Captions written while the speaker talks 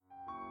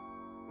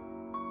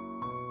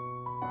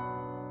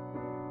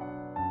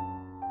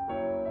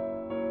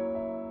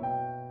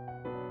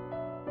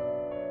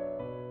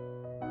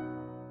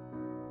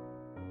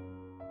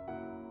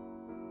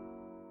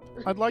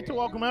I'd like to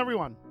welcome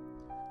everyone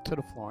to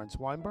the Florence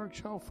Weinberg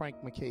Show.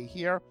 Frank MacKay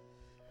here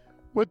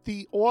with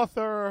the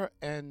author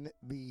and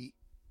the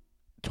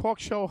talk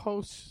show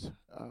host,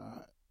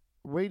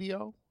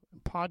 radio,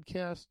 and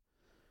podcast.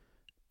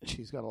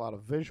 She's got a lot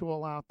of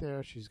visual out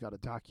there. She's got a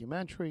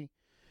documentary,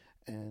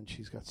 and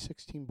she's got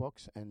 16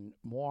 books and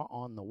more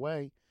on the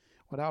way.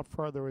 Without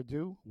further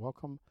ado,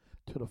 welcome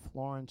to the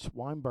Florence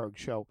Weinberg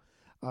Show.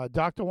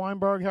 Dr.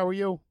 Weinberg, how are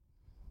you?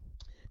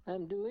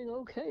 I'm doing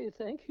okay,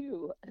 thank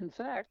you. In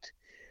fact,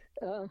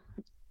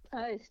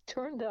 I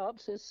turned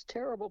out this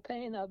terrible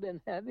pain I've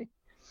been having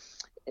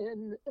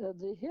in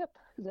the hip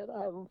that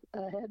I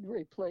had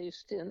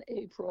replaced in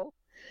April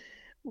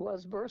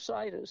was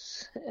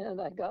bursitis,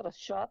 and I got a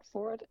shot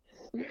for it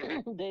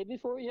day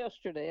before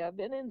yesterday. I've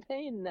been in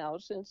pain now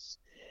since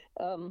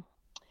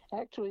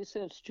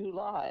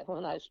July,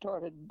 when I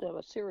started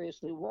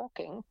seriously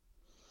walking.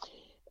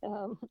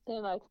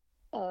 And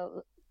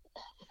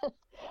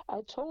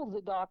I told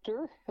the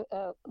doctor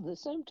the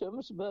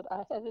symptoms, but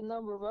I had a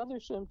number of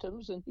other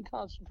symptoms, and he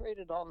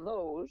concentrated on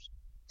those.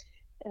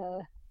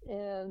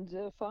 And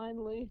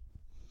finally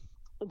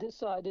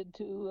decided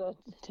to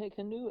take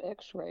a new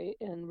x-ray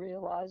and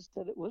realized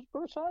that it was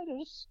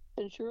bursitis.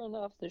 And sure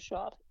enough, the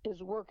shot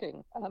is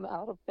working. I'm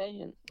out of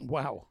pain.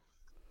 Wow.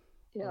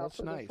 Yeah, well, that's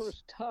for nice. the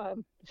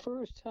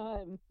first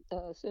time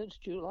since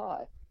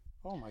July.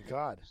 Oh, my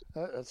God.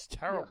 That's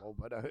terrible,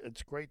 yeah. But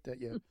it's great that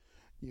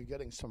you're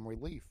getting some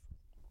relief.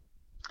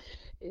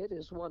 It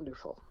is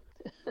wonderful.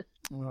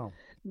 Wow.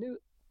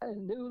 A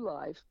new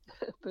life.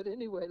 But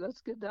anyway,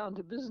 let's get down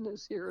to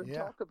business here and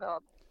talk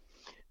about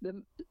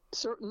the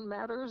certain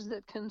matters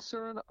that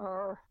concern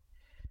our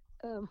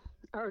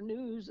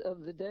news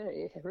of the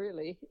day,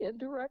 really,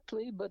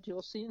 indirectly, but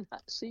you'll see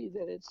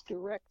that it's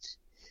direct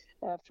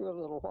after a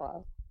little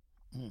while.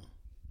 Mm.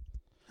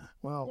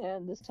 Well,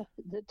 and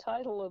the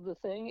title of the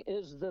thing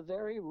is The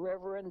Very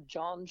Reverend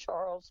John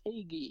Charles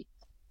Hagee.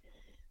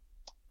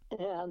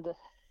 And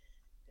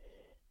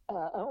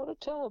I want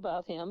to tell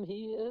about him.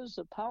 He is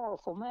a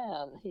powerful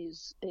man.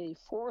 He's a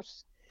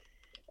force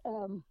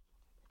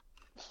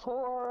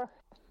for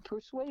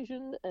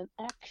persuasion and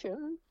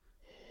action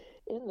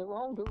in the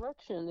wrong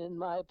direction, in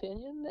my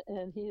opinion,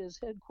 and he is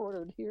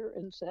headquartered here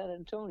in San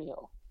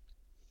Antonio.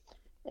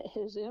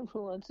 His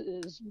influence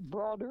is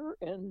broader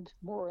and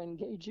more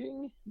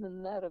engaging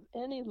than that of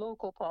any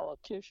local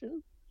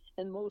politician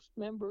and most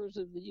members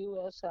of the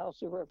U.S.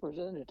 House of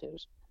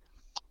Representatives.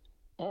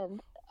 And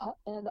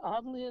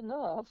oddly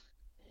enough,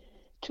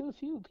 too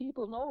few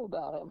people know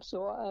about him,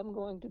 so I'm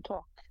going to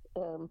talk.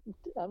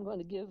 I'm going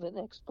to give an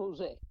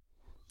expose.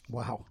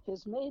 Wow.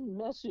 His main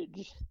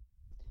message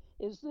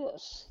is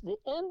this: the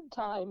end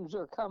times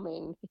are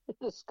coming.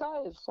 The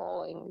sky is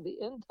falling.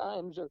 The end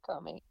times are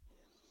coming.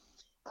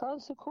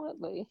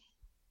 Consequently,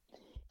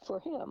 for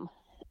him,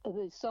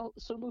 the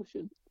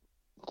solution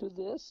to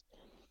this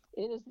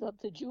is that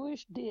the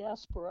Jewish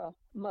diaspora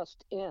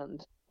must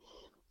end.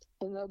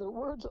 In other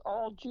words,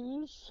 all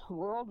Jews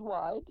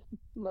worldwide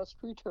must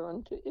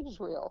return to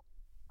Israel.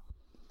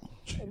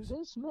 Jeez. And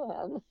this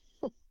man,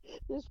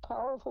 this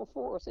powerful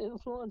force,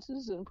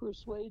 influences and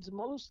persuades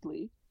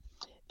mostly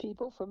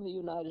people from the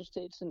United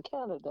States and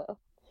Canada,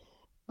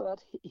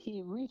 but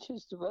he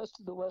reaches the rest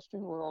of the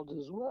Western world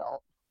as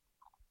well.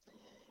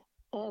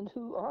 And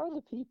who are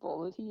the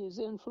people that he is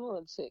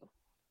influencing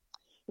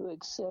who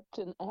accept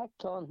and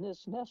act on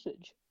this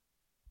message?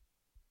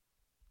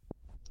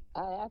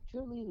 I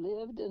actually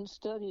lived and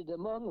studied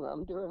among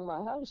them during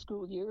my high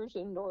school years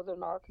in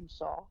northern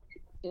Arkansas,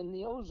 in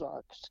the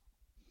Ozarks.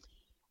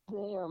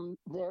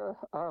 There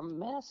are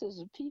masses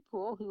of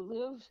people who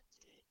live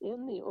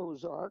in the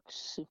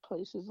Ozarks,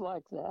 places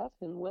like that,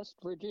 in West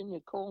Virginia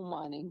coal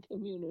mining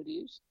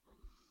communities,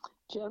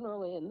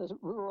 generally in the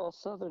rural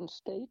southern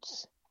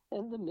states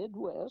and the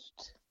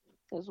Midwest,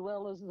 as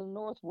well as the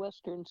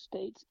northwestern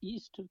states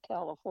east of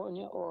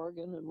California,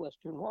 Oregon, and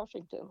western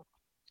Washington.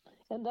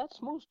 And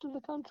that's most of the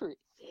country.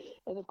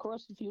 And of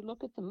course, if you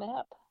look at the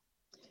map,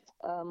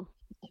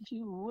 if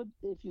you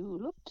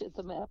looked at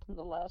the map in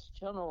the last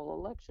general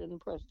election,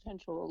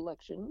 presidential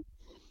election,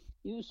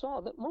 you saw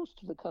that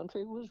most of the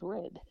country was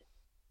red,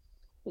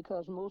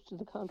 because most of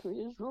the country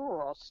is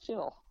rural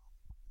still.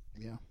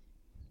 Yeah.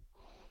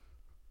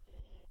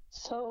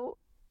 So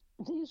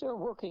these are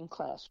working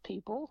class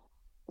people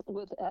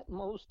with at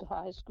most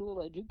high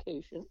school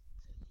education,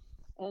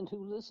 and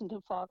who listen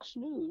to Fox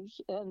News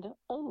and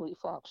only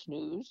Fox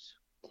News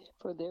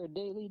for their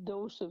daily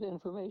dose of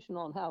information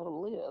on how to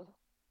live.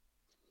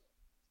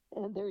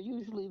 And they're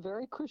usually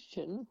very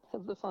Christian,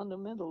 of the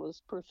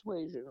fundamentalist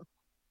persuasion.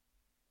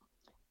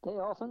 They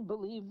often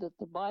believe that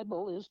the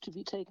Bible is to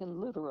be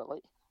taken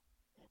literally.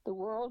 The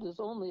world is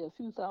only a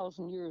few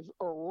thousand years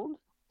old.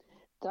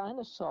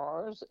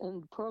 Dinosaurs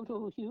and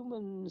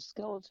proto-human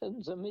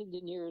skeletons a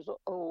million years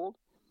old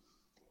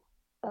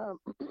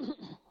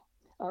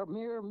are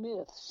mere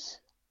myths.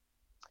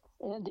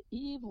 And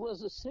Eve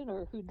was a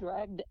sinner who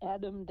dragged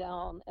Adam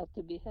down at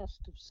the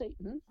behest of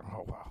Satan.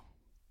 Oh, wow.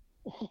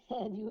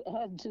 And you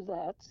add to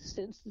that,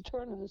 since the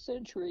turn of the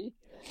century,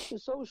 the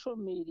social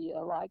media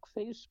like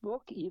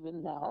Facebook,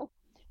 even now,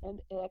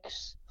 and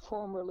X,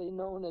 formerly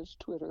known as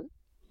Twitter,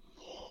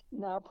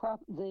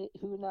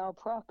 who now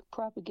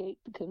propagate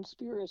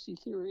conspiracy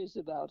theories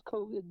about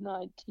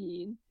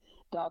COVID-19,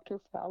 Dr.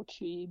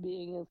 Fauci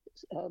being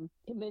a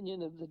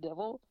minion of the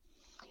devil,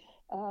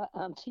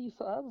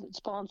 Antifa that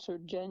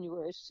sponsored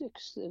January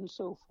 6th, and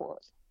so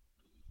forth.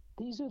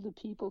 These are the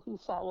people who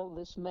follow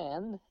this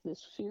man,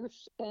 this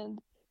fierce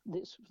and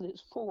this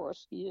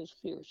force. He is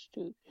fierce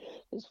too.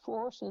 This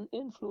force and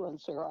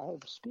influencer I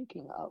am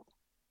speaking of.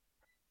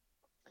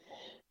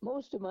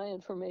 Most of my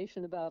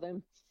information about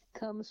him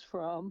comes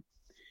from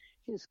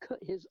his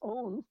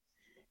own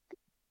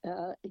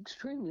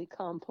extremely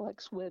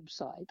complex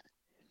website.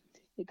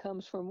 It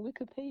comes from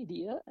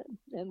Wikipedia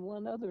and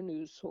one other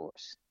news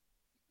source.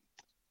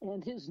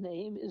 And his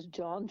name is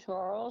John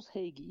Charles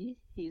Hagee.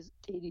 He's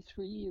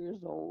 83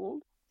 years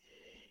old.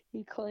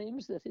 He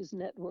claims that his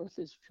net worth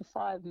is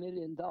 $5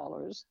 million,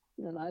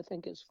 and I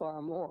think it's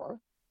far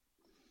more.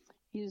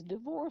 He's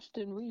divorced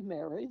and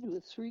remarried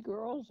with 3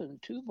 girls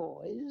and 2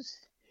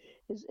 boys.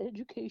 His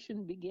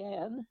education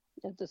began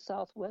at the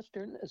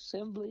Southwestern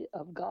Assembly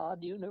of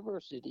God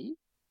University,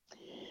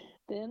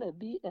 then a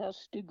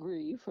BS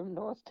degree from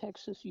North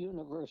Texas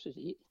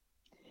University,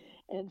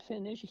 and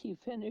he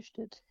finished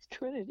at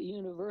Trinity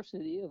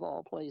University, of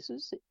all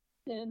places,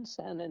 in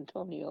San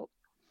Antonio,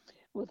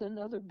 with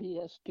another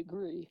BS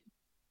degree.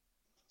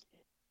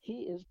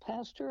 He is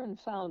pastor and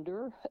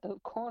founder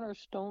of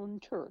Cornerstone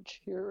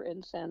Church here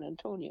in San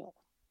Antonio.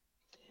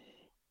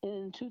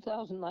 In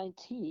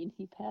 2019,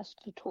 he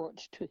passed the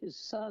torch to his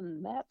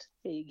son, Matt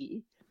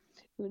Hagee,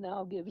 who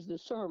now gives the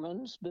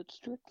sermons but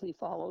strictly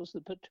follows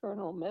the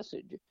paternal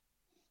message.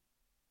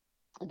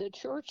 The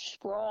church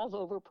sprawls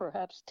over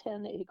perhaps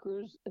 10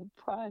 acres of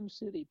prime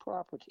city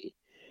property,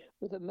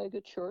 with a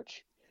mega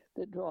church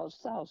that draws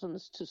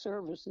thousands to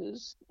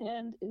services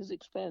and is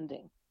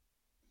expanding.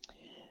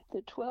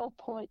 The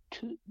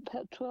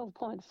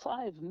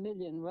 $12.5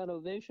 million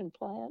renovation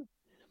plan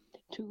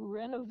to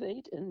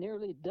renovate and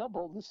nearly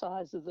double the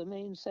size of the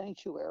main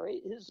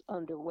sanctuary is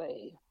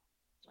underway.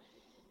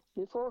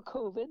 Before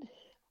COVID,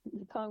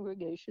 the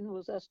congregation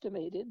was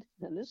estimated,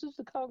 and this is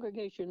the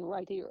congregation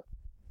right here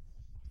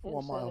in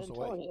 4 miles San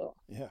Antonio.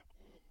 away.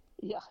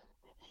 Yeah.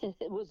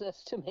 It was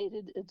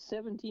estimated at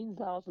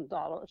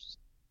 $17,000.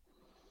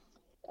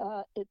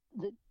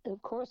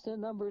 Of course, the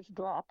numbers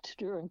dropped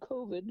during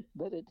COVID,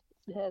 but it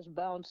has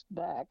bounced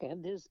back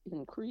and is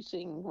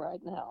increasing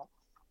right now.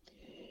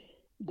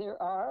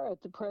 There are,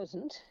 at the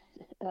present,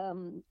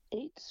 8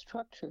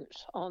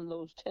 structures on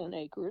those 10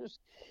 acres,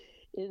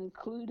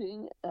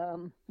 including a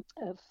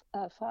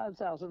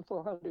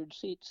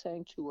 5,400-seat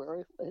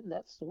sanctuary, and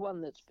that's the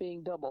one that's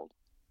being doubled,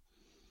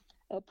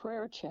 a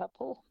prayer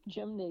chapel,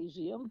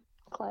 gymnasium,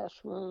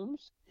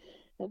 classrooms,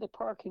 and a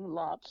parking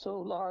lot so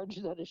large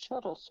that a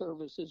shuttle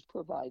service is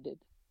provided.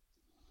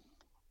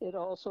 It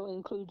also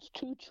includes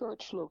 2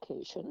 church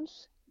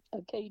locations,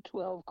 a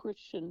K-12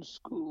 Christian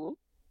school,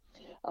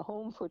 a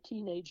home for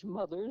teenage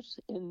mothers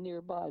in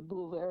nearby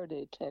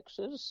Bulverde,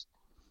 Texas,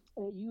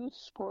 a youth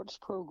sports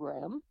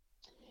program,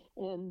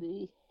 and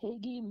the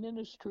Hagee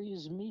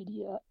Ministries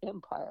Media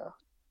Empire,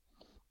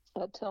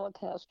 a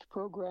telecast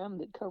program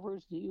that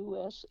covers the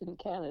U.S. and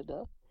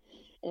Canada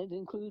and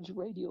includes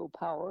radio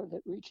power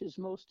that reaches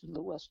most of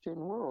the Western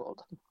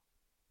world.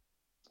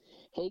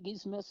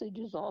 Hagee's message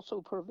is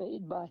also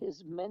pervaded by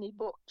his many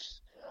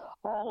books,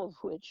 all of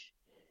which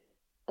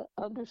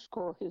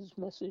underscore his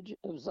message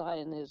of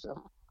Zionism.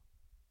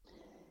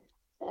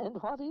 And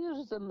what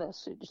is the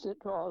message that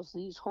draws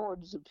these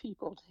hordes of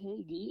people to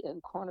Hagee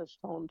and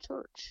Cornerstone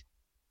Church?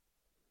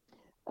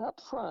 Up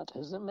front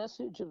is the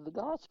message of the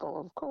gospel,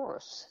 of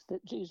course,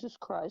 that Jesus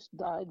Christ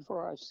died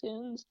for our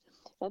sins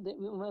and that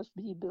we must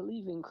be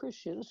believing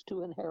Christians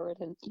to inherit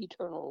an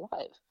eternal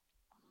life.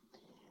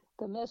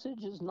 The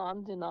message is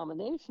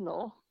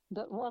non-denominational,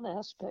 but one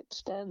aspect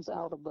stands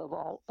out above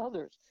all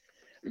others.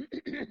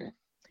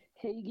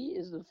 Hagee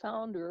is the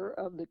founder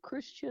of the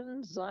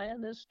Christian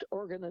Zionist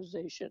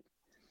Organization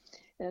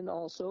and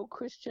also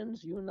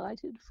Christians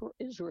United for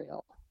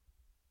Israel.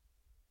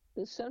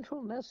 The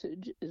central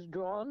message is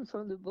drawn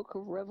from the book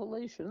of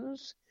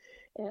Revelations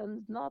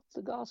and not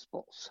the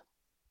Gospels.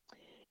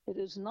 It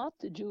is not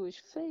the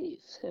Jewish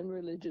faith and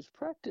religious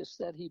practice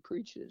that he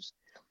preaches,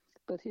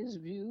 but his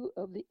view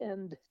of the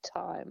end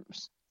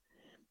times.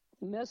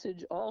 The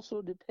message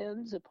also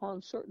depends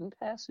upon certain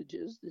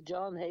passages that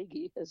John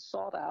Hagee has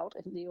sought out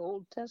in the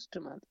Old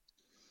Testament,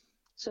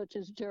 such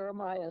as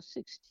Jeremiah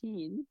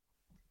 16,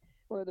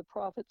 where the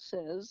prophet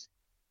says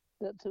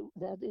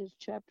that is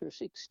chapter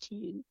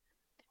 16,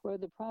 where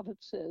the prophet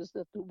says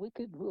that the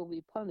wicked will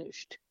be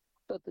punished,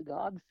 but the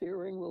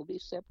God-fearing will be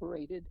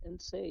separated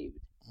and saved.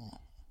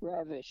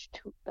 Ravished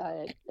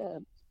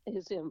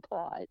is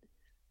implied.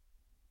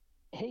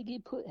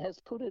 Hagee has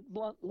put it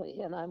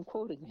bluntly, and I'm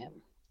quoting him.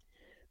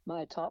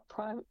 My top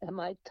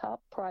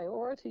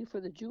priority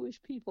for the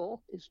Jewish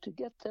people is to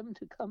get them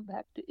to come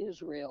back to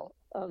Israel,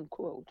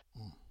 unquote.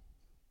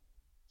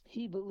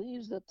 He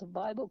believes that the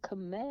Bible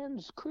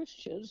commands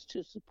Christians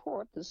to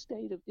support the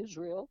state of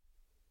Israel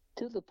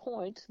to the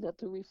point that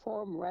the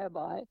Reform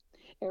rabbi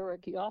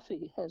Eric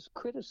Yoffe has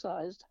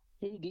criticized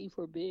Hagee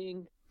for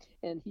being,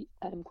 and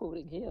I'm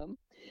quoting him,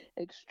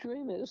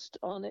 extremist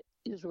on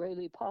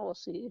Israeli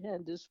policy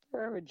and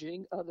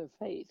disparaging other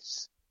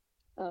faiths,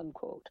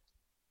 unquote.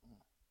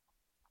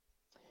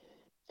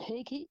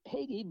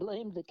 Hagee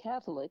blamed the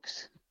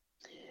Catholics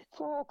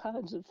for all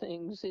kinds of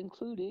things,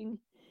 including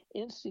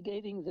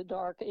instigating the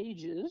Dark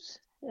Ages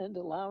and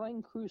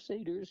allowing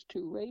crusaders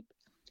to rape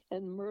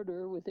and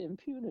murder with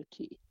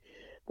impunity,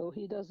 though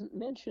he doesn't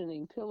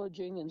mention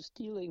pillaging and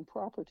stealing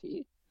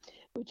property,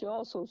 which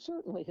also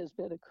certainly has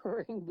been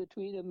occurring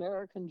between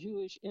American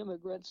Jewish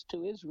immigrants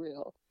to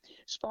Israel,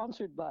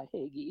 sponsored by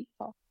Hagee,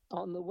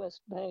 on the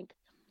West Bank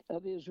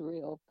of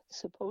Israel,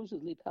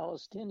 supposedly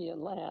Palestinian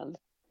land.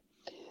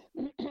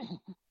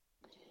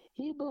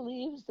 He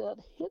believes that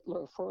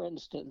Hitler, for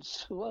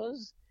instance,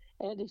 was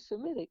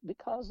anti-Semitic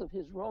because of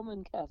his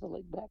Roman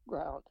Catholic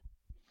background.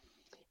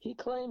 He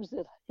claims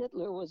that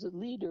Hitler was a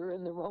leader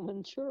in the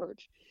Roman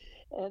Church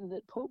and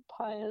that Pope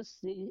Pius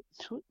XII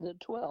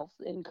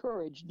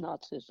encouraged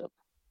Nazism.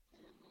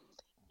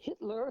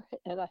 Hitler,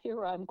 and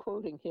here I'm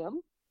quoting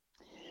him,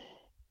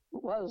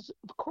 was,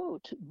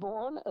 quote,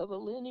 born of a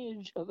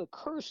lineage of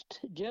accursed,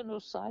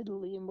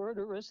 genocidally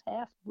murderous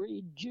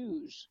half-breed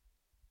Jews,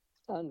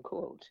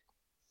 unquote.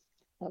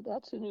 Now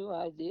that's a new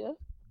idea.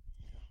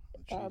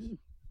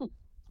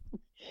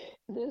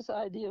 This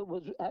idea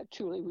was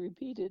actually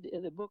repeated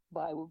in a book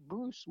by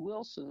Bruce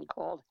Wilson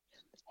called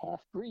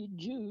Half-Breed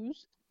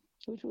Jews,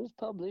 which was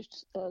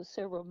published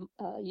several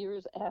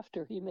years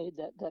after he made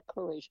that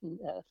declaration,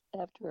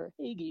 after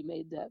Hagee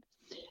made that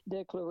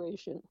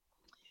declaration.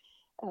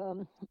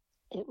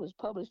 It was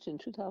published in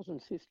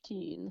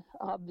 2015,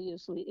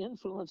 obviously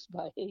influenced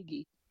by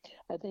Hagee.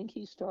 I think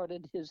he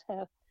started his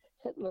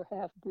Hitler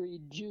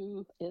Half-Breed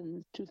Jew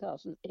in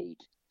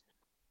 2008.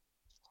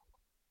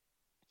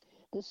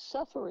 The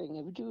suffering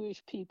of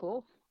Jewish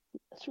people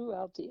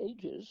throughout the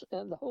ages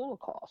and the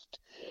Holocaust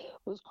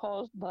was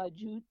caused by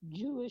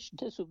Jewish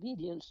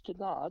disobedience to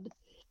God,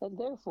 and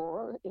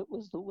therefore it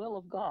was the will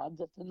of God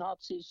that the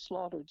Nazis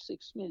slaughtered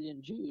 6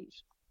 million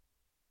Jews.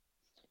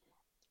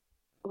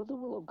 It was the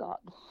will of God.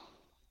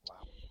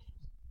 Wow.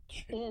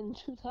 In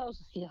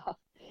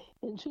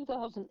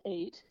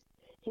 2008,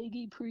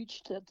 Hagee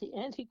preached that the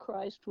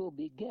Antichrist will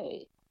be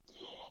gay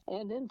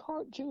and in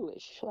part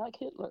Jewish, like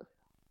Hitler.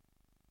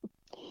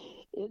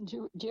 In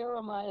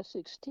Jeremiah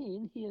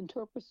 16, he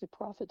interprets the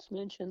prophet's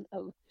mention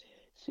of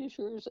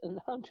fishers and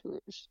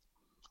hunters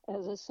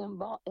as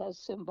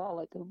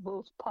symbolic of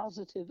both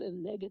positive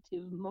and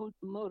negative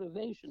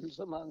motivations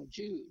among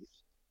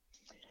Jews.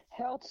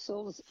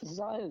 Herzl's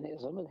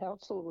Zionism, and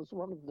Herzl was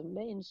one of the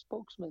main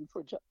spokesmen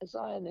for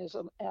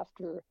Zionism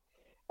after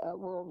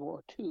World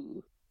War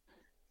II.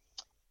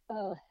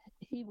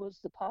 He was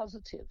the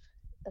positive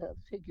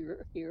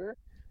figure here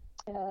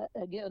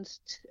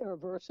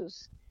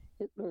versus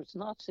Hitler's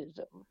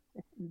Nazism.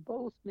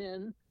 Both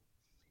men,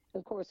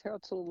 of course,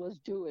 Herzl was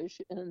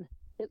Jewish and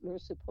Hitler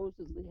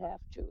supposedly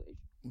half Jewish.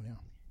 Yeah.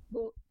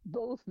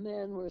 Both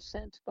men were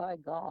sent by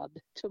God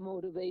to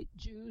motivate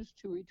Jews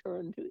to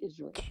return to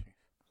Israel.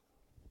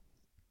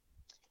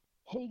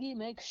 Hagee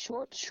makes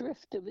short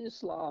shrift of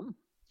Islam.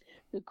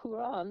 The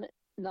Quran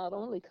not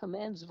only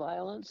commands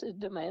violence, it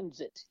demands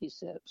it, he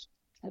says.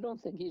 I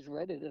don't think he's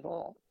read it at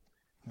all.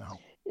 No.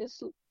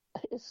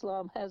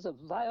 Islam has a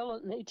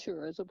violent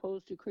nature as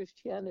opposed to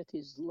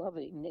Christianity's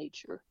loving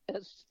nature,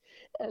 as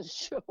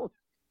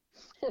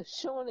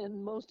shown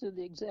in most of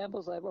the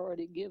examples I've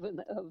already given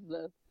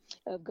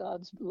of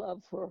God's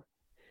love for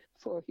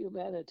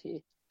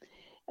humanity,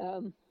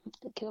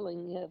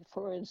 killing,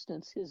 for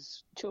instance,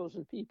 His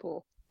chosen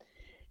people,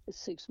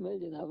 6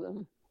 million of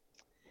them.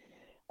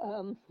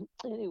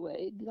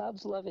 Anyway,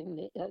 God's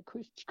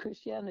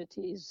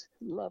Christianity's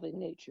loving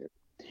nature.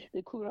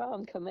 The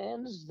Quran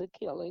commands the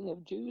killing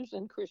of Jews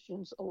and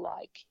Christians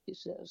alike, he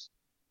says.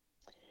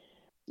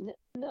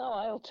 Now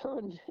I'll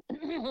turn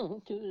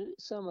to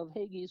some of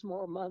Hagee's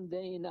more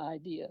mundane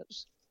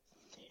ideas.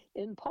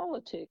 In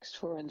politics,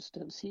 for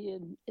instance, he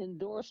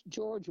endorsed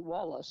George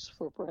Wallace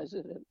for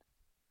president,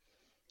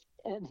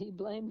 and he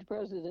blamed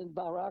President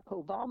Barack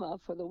Obama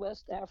for the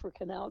West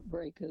African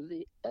outbreak of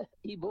the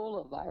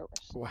Ebola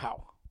virus.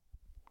 Wow.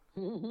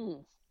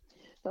 Mm-hmm.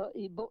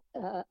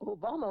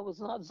 Obama was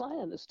not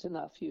Zionist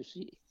enough, you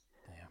see.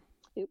 Yeah.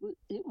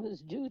 It was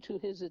due to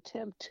his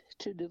attempt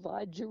to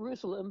divide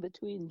Jerusalem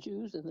between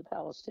Jews and the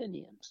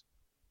Palestinians.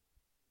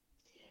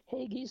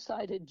 Hagee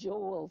cited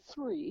Joel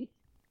 3,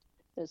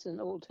 that's an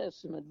Old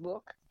Testament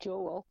book,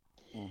 Joel,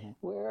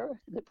 where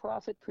the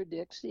prophet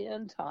predicts the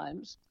end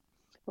times,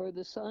 where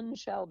the sun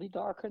shall be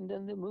darkened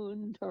and the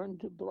moon turned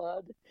to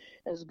blood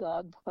as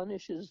God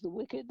punishes the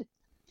wicked,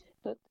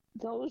 but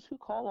those who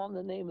call on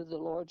the name of the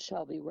Lord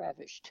shall be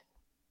ravished.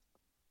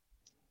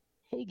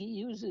 Hagee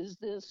uses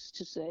this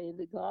to say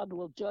that God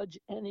will judge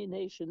any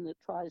nation that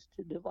tries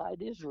to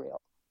divide Israel.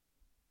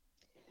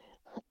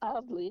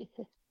 Oddly,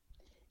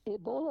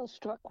 Ebola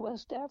struck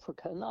West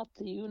Africa, not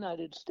the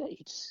United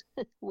States,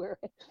 where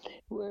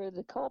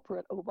the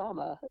culprit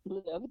Obama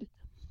lived.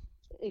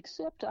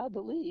 Except, I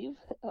believe,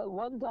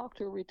 one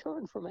doctor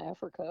returned from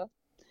Africa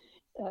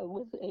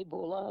with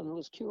Ebola and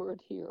was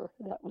cured here.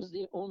 That was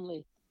the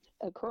only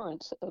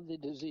occurrence of the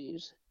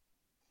disease.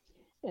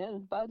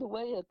 And by the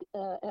way,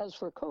 as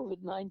for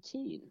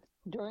COVID-19,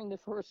 during the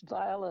first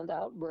violent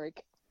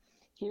outbreak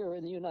here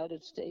in the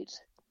United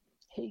States,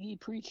 Hagee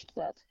preached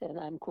that, and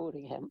I'm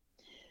quoting him,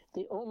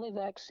 "The only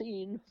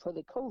vaccine for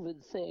the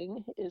COVID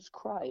thing is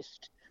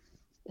Christ,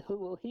 who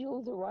will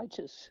heal the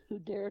righteous who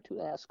dare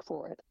to ask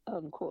for it,"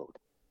 unquote.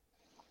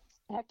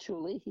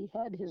 Actually, he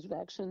had his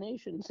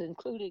vaccinations,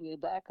 including a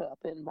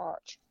backup, in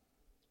March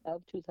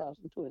of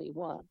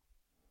 2021.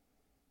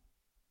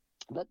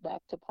 But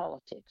back to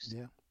politics.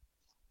 Yeah.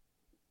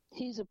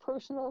 He's a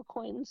personal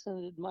acquaintance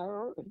and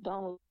admirer of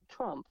Donald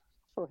Trump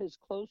for his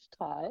close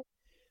tie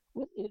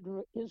with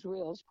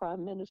Israel's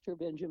Prime Minister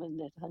Benjamin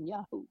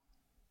Netanyahu.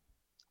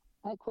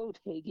 I quote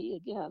Hagee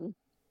again,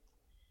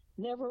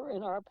 "Never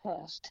in our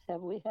past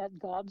have we had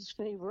God's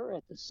favor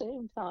at the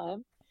same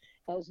time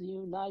as the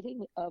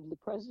uniting of the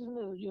President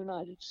of the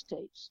United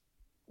States,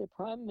 the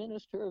Prime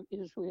Minister of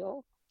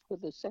Israel,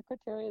 with the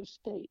Secretary of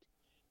State,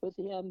 with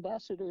the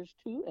ambassadors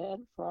to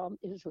and from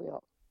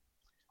Israel,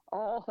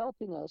 all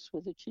helping us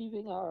with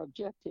achieving our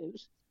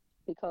objectives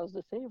because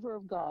the favor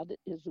of God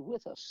is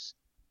with us.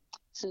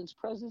 Since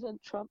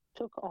President Trump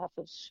took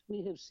office,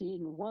 we have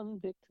seen one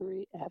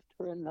victory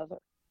after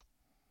another."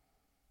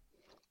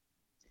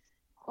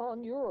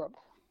 On Europe,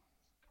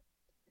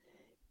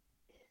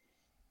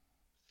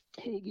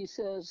 Hagee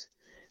says,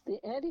 "The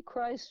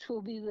Antichrist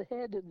will be the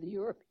head of the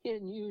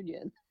European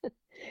Union."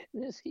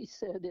 This he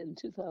said in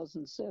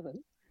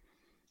 2007.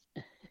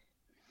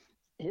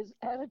 His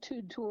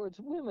attitude towards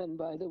women,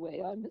 by the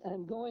way,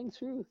 I'm going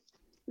through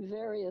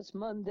various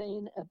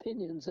mundane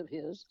opinions of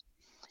his.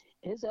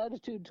 His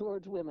attitude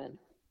towards women.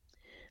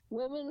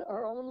 "Women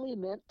are only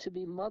meant to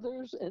be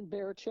mothers and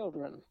bear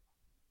children.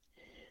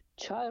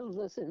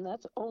 Childless, and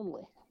that's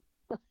only.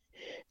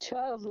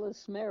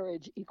 Childless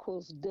marriage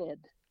equals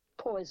dead,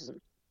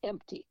 poison,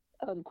 empty,"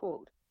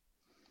 unquote.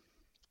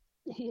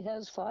 He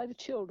has 5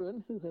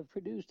 children who have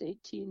produced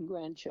 18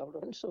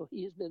 grandchildren, so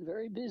he has been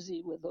very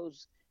busy with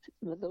those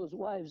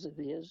wives of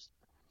his.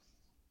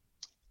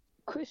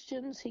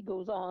 Christians, he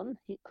goes on,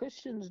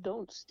 Christians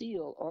don't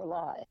steal or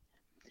lie.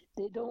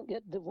 They don't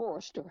get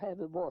divorced or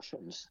have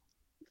abortions,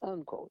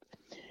 unquote.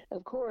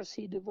 Of course,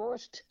 he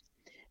divorced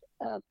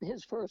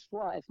his first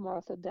wife,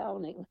 Martha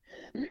Downing,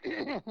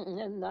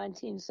 in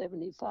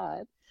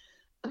 1975,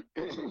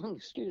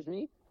 excuse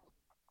me,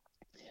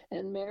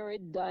 and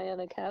married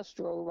Diana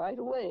Castro right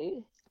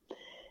away,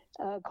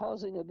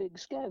 causing a big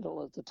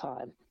scandal at the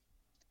time.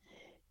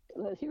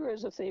 Here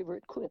is a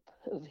favorite quip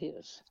of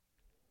his.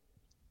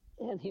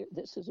 And here,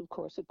 this is, of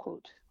course, a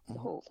quote, the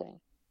whole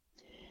thing.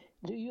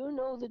 "Do you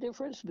know the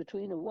difference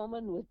between a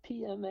woman with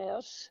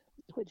PMS,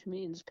 which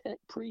means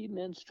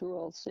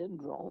premenstrual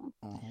syndrome,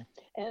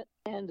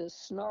 and a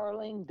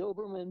snarling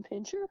Doberman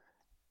pinscher?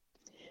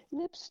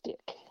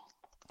 Lipstick."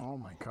 Oh,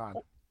 my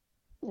God.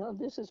 Now,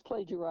 this is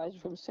plagiarized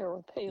from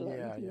Sarah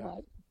Palin. Yeah.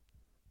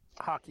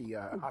 Hockey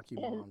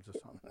moms or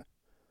something.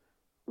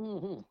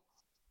 Mm-hmm.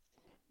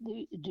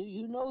 Do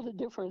you know the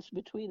difference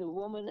between a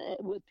woman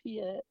with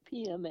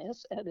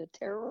PMS and a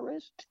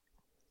terrorist?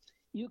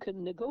 You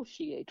can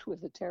negotiate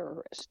with a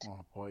terrorist.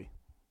 Oh, boy.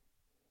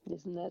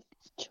 Isn't that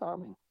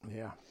charming?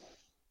 Yeah.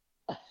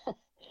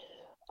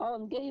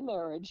 On gay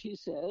marriage, he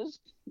says,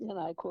 and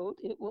I quote,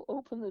 "It will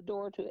open the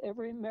door to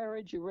every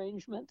marriage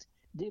arrangement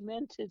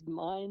demented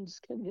minds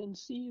can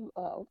conceive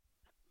of.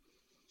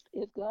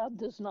 If God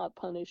does not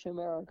punish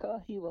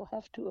America, he will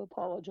have to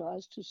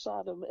apologize to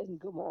Sodom and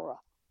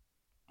Gomorrah."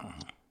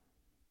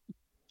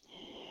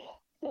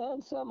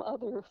 And some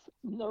other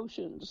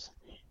notions.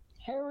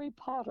 Harry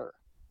Potter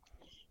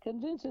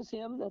convinces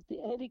him that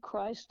the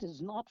Antichrist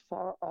is not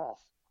far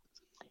off.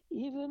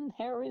 Even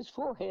Harry's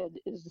forehead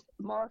is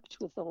marked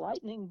with the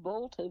lightning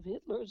bolt of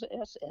Hitler's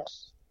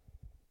SS.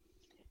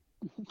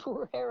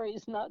 Poor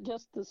Harry's not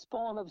just the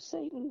spawn of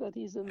Satan, but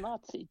he's a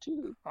Nazi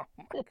too. Oh,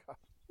 my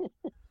God.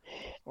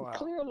 Wow.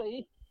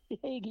 Clearly,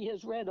 Hagee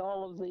has read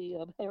all of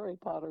the Harry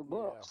Potter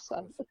books.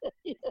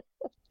 Yeah,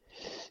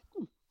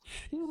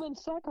 human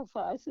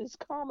sacrifice is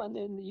common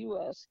in the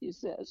U.S., he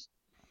says.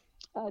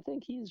 I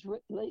think he's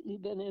lately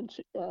been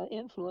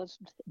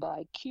influenced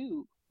by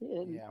Q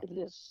in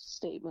this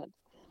statement.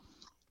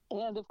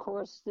 And, of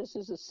course, this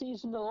is a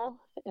seasonal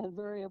and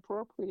very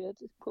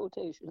appropriate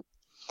quotation.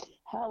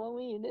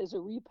 Halloween is a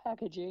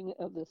repackaging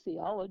of the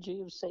theology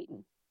of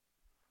Satan.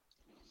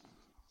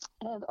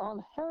 And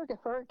on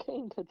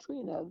Hurricane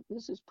Katrina,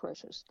 this is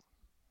precious.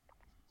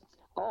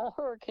 All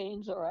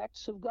hurricanes are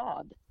acts of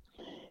God,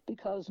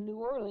 because New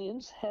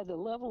Orleans had a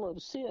level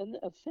of sin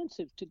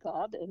offensive to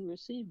God and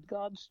received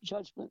God's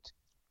judgment.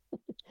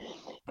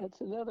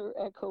 That's another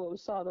echo of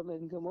Sodom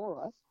and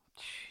Gomorrah.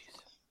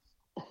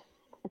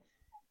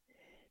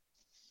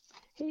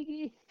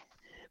 Hagee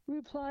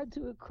replied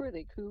to a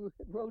critic who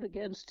wrote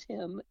against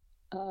him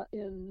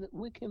in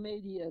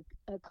Wikimedia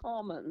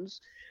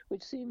Commons,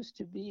 which seems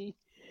to be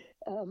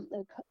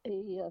a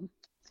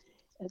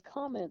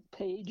comment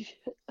page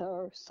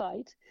or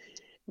site,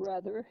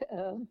 rather,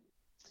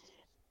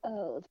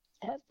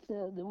 at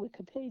the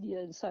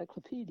Wikipedia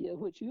Encyclopedia,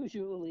 which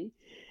usually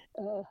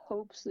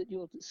hopes that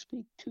you'll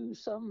speak to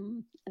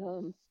some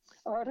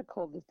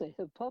article that they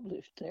have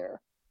published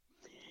there.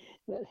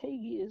 But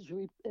Hagee is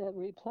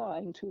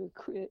replying to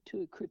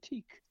a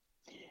critique,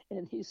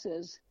 and he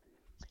says,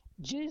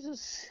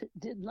 Jesus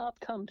did not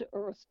come to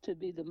earth to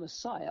be the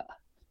Messiah.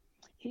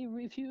 He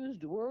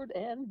refused word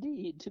and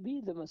deed to be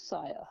the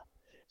Messiah.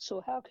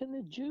 So how can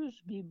the Jews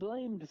be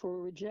blamed for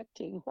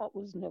rejecting what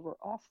was never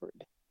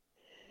offered?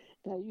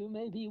 Now, you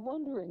may be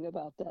wondering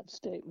about that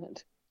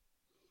statement.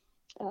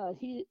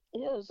 He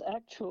is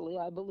actually,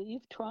 I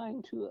believe,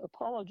 trying to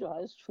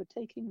apologize for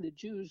taking the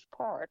Jews'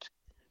 part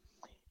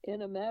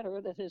in a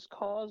matter that has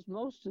caused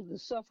most of the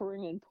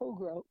suffering and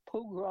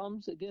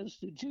pogroms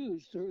against the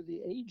Jews through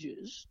the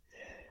ages,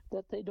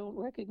 that they don't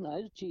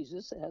recognize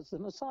Jesus as the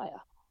Messiah.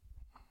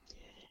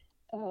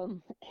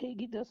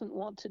 Hagee doesn't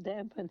want to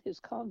dampen his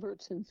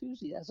converts'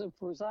 enthusiasm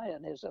for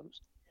Zionism,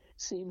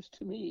 seems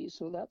to me,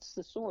 so that's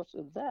the source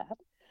of that.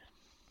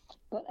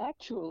 But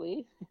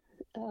actually,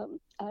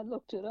 I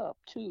looked it up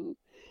too.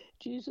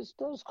 Jesus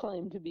does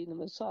claim to be the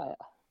Messiah.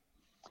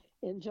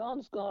 In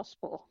John's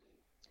Gospel,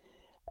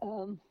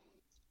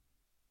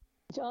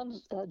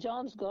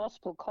 John's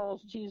Gospel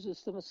calls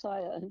Jesus the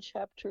Messiah in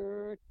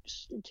chapter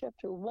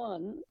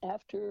 1,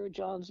 after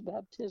John's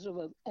baptism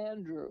of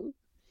Andrew.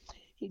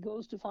 He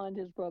goes to find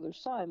his brother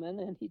Simon,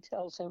 and he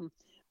tells him,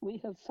 "We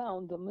have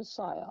found the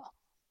Messiah."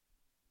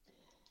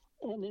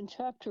 And in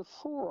chapter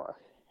 4,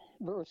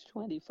 verse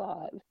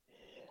 25,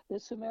 the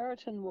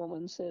Samaritan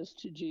woman says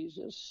to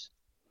Jesus,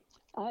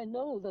 "I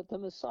know that the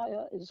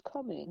Messiah is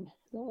coming,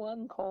 the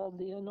one called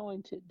the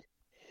Anointed.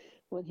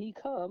 When he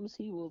comes,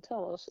 he will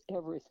tell us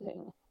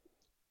everything."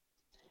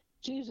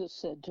 Jesus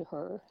said to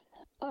her,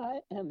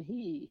 "I am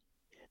he,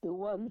 the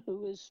one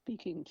who is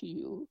speaking to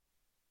you."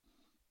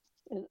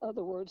 In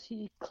other words,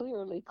 he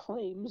clearly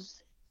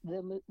claims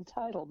the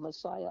title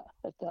Messiah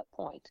at that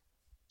point.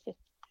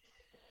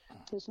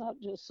 It's not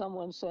just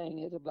someone saying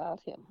it about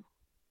him.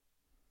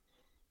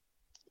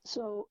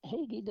 So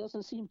Hagee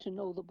doesn't seem to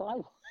know the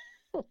Bible.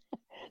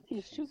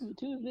 He's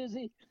too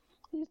busy.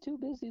 He's too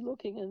busy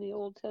looking in the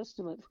Old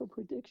Testament for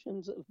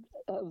predictions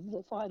of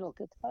the final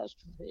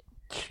catastrophe.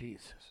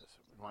 Jesus,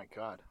 my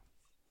God.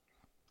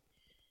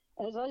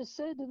 As I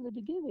said in the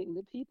beginning,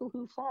 the people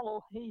who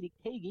follow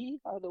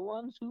Hagee are the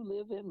ones who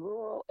live in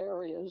rural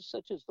areas,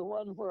 such as the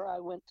one where I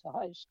went to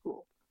high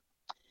school.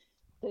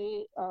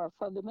 They are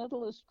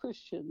fundamentalist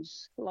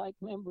Christians,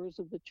 like members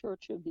of the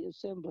Church of the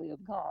Assembly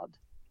of God.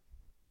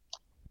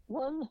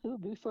 One who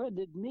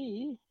befriended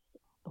me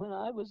when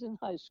I was in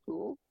high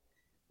school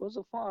was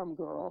a farm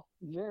girl,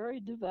 very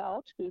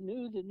devout, who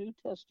knew the New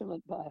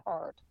Testament by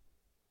heart.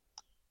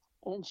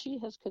 And she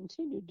has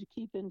continued to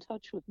keep in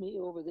touch with me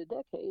over the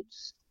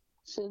decades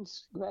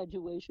since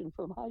graduation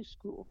from high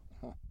school.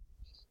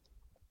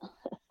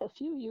 A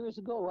few years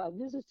ago, I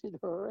visited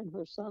her and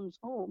her son's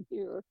home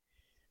here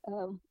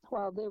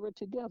while they were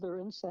together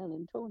in San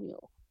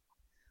Antonio.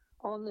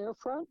 On their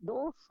front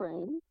door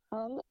frame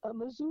hung a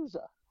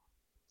mezuzah.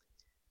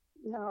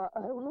 Now,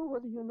 I don't know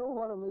whether you know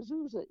what a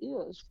mezuzah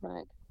is,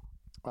 Frank.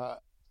 A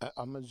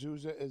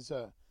mezuzah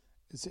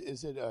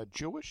is it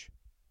Jewish?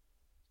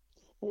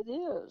 It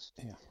is.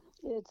 Yeah.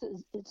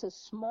 It's a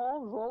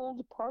small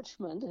rolled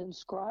parchment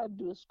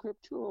inscribed with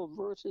scriptural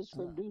verses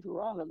from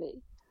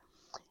Deuteronomy,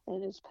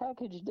 and it's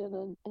packaged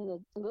in a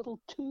little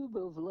tube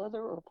of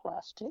leather or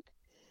plastic,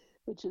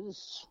 which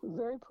is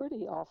very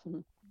pretty,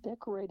 often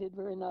decorated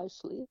very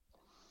nicely.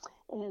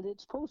 And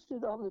it's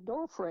posted on the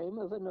doorframe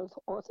of an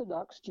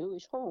Orthodox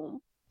Jewish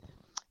home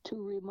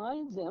to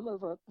remind them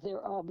of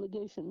their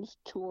obligations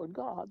toward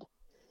God.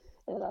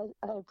 And I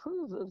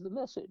approve of the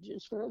message.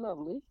 It's very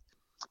lovely.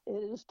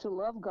 It is to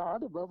love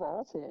God above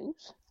all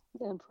things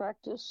and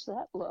practice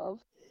that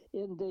love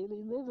in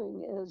daily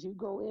living as you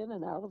go in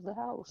and out of the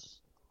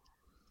house.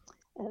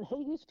 And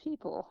Hagee's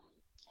people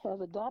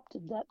have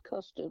adopted that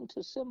custom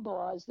to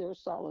symbolize their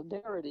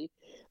solidarity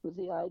with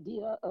the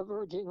idea of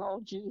urging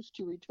all Jews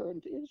to return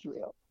to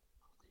Israel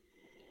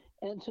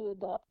and to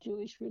adopt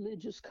Jewish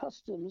religious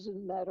customs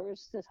and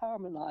matters that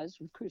harmonize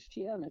with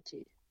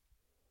Christianity.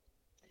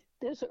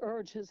 This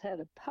urge has had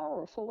a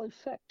powerful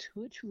effect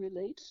which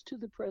relates to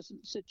the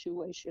present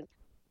situation.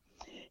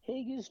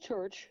 Hagee's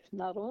church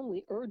not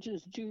only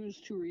urges Jews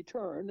to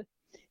return,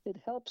 it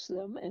helps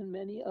them in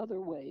many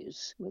other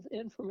ways with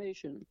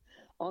information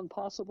on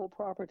possible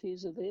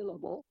properties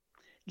available,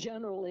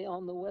 generally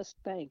on the West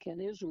Bank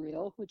in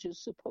Israel, which is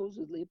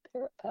supposedly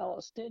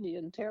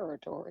Palestinian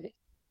territory.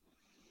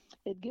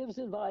 It gives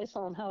advice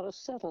on how to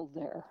settle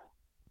there.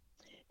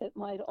 It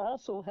might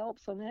also help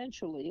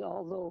financially,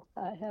 although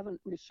I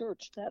haven't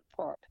researched that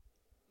part.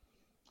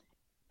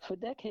 For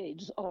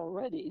decades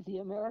already, the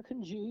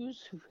American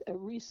Jews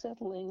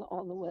resettling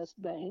on the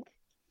West Bank,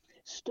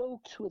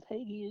 stoked with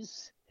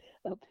Hagee's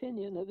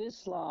opinion of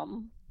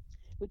Islam,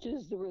 which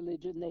is the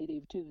religion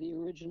native to the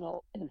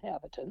original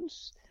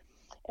inhabitants,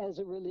 as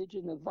a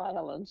religion of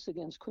violence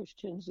against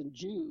Christians and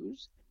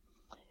Jews.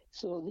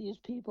 So these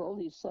people,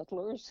 these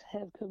settlers,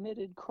 have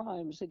committed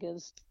crimes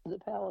against the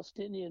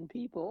Palestinian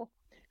people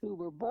who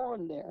were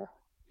born there.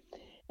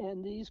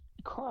 And these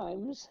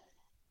crimes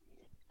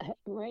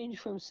range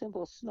from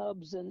simple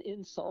snubs and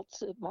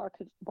insults at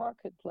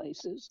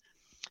marketplaces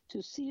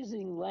to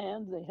seizing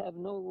land they have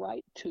no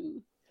right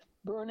to,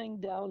 burning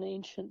down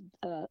ancient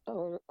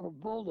or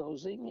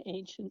bulldozing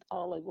ancient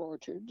olive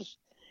orchards,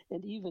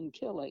 and even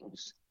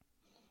killings.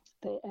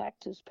 They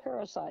act as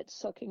parasites,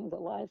 sucking the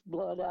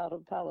lifeblood out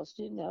of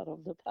Palestine, out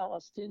of the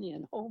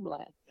Palestinian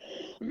homeland.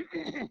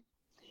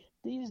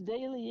 These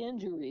daily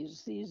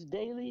injuries, these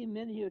daily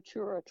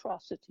miniature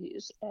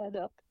atrocities add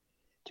up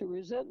to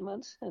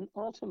resentments and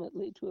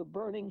ultimately to a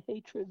burning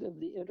hatred of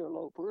the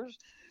interlopers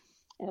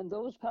and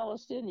those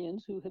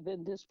Palestinians who have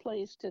been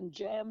displaced and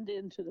jammed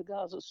into the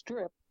Gaza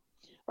Strip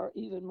are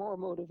even more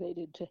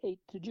motivated to hate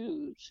the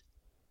Jews.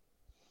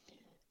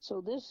 So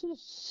this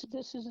is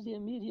the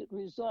immediate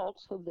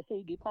result of the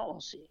Hagi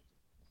policy.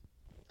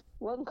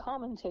 One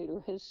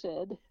commentator has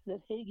said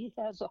that Hagi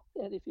has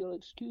and if you'll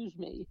excuse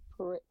me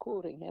for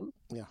quoting him,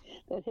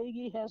 that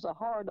Hagi has a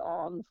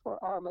hard-on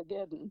for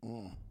Armageddon.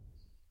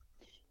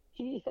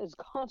 He has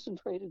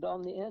concentrated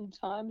on the end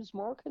times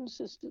more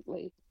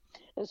consistently,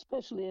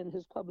 especially in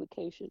his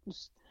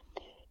publications,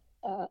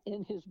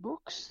 in his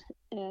books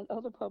and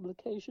other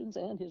publications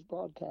and his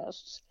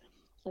broadcasts,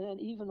 and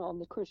even on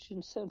the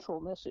Christian Central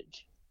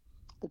Message.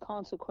 The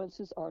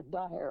consequences are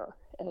dire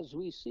as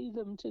we see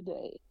them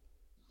today.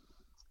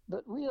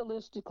 But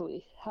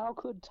realistically, how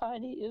could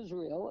tiny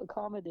Israel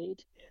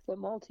accommodate the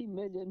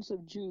multi-millions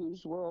of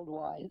Jews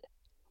worldwide?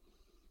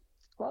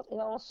 What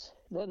else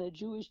than a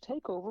Jewish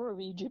takeover of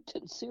Egypt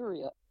and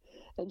Syria?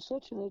 And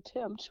such an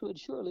attempt would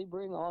surely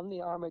bring on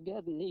the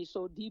Armageddon he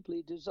so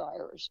deeply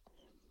desires.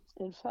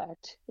 In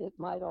fact, it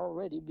might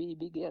already be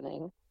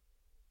beginning.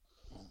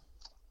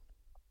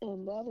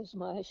 And that is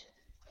my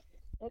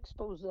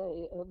expose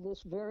of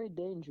this very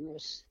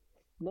dangerous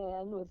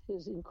man with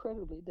his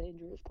incredibly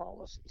dangerous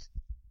policies.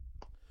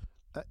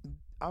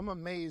 I'm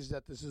amazed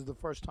that this is the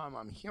first time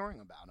I'm hearing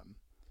about him.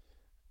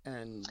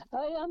 And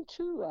I am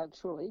too,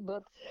 actually,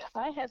 but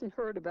I hadn't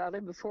heard about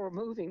him before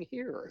moving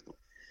here.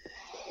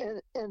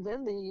 And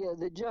then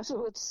the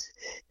Jesuits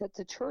at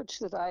the church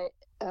that I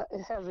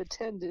have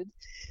attended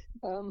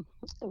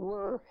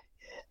were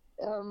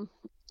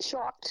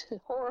shocked,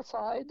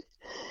 horrified,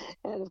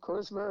 and of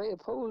course very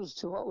opposed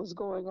to what was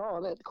going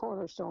on at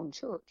Cornerstone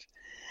Church.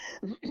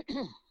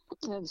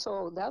 And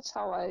so that's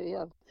how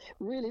I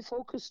really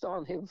focused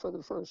on him for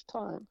the first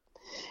time.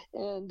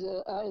 And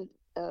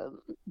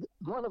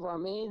one of our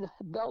main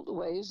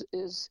beltways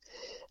is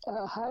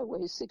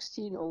Highway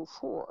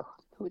 1604,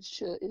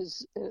 which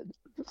is a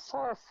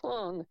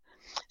far-flung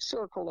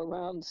circle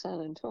around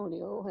San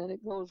Antonio, and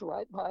it goes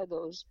right by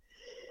those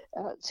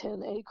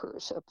 10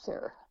 acres up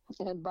there.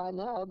 And by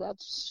now,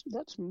 that's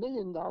 $1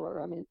 million.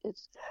 I mean,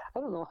 I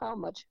don't know how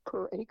much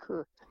per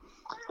acre,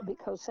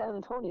 because San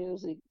Antonio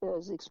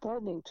is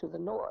expanding to the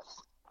north.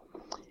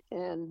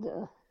 And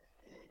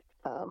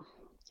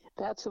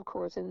that's, of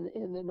course,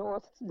 in the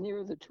north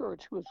near the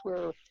church was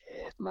where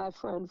my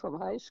friend from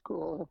high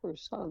school and her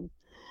son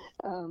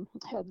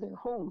had their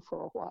home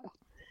for a while.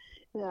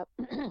 Now,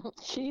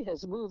 she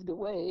has moved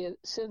away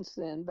since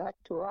then back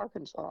to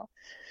Arkansas,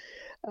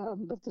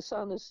 but the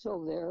son is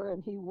still there,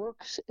 and he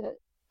works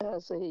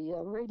as a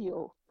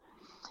radio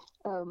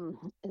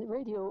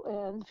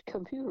and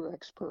computer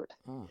expert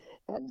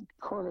at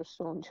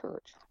Cornerstone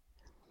Church.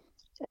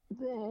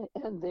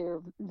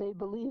 They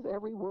believe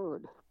every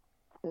word.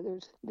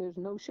 There's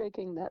no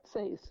shaking that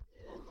faith.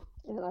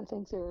 And I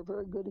think they're a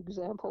very good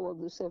example of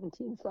the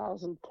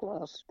 17,000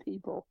 plus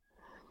people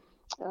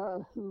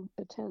who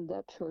attend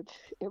that church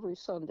every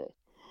Sunday.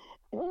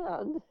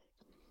 And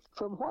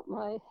from what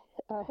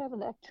I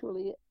haven't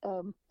actually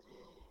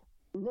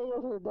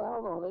nailed her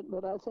down on it,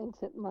 but I think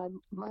that my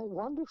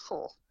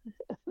wonderful,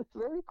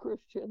 very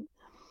Christian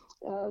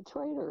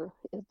trainer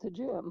at the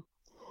gym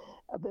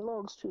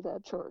belongs to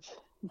that church.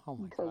 oh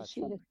my Because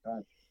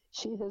gosh.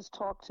 she has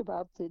talked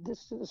about the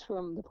distance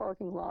from the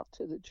parking lot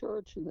to the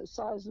church and the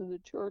size of the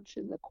church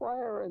and the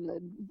choir and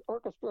the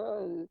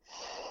orchestra and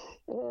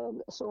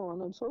so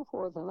on and so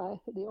forth. And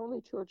the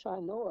only church I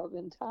know of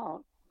in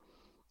town,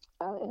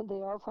 and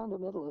they are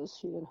fundamentalists,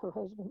 she and her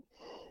husband,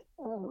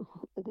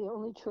 the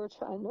only church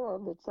I know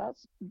of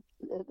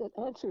that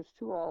answers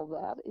to all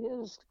that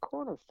is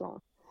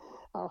Cornerstone.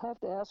 I'll have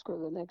to ask her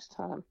the next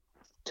time.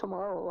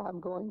 Tomorrow I'm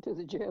going to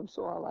the gym,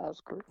 so I'll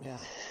ask her. Yeah.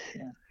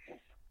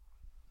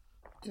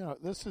 You know,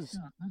 this is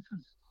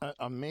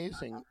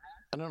amazing.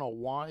 I don't know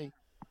why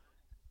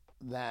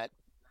that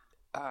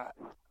I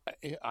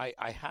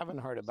haven't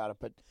heard about it,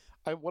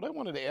 but what I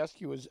wanted to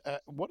ask you is,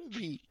 what are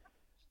the,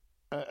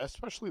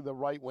 especially the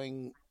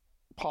right-wing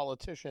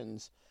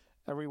politicians,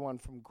 everyone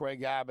from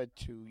Greg Abbott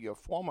to your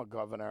former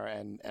governor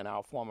and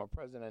our former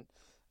president,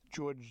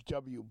 George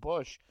W.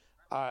 Bush,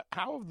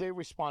 how have they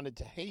responded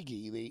to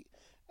Hagi?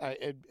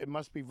 it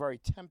must be very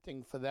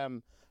tempting for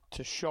them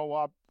to show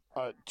up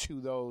to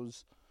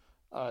those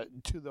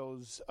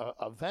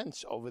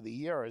events over the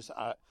years.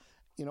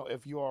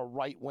 If you're a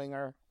right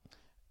winger,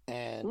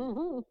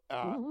 and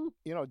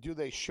do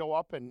they show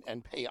up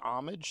and pay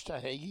homage to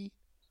Hagee,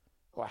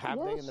 or have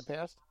they in the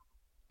past?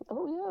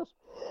 Oh yes,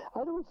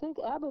 I don't think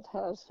Abbott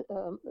has,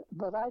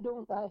 but I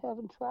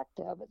haven't tracked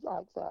Abbott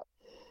like that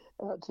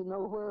to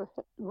know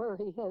where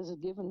he has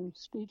given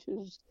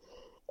speeches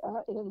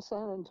in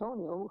San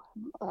Antonio.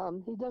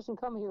 He doesn't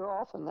come here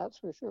often, that's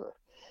for sure,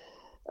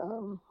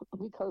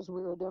 because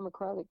we're a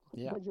Democratic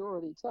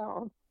majority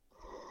town.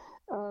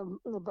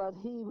 But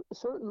he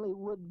certainly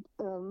would.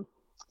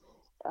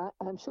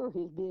 I'm sure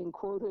he's being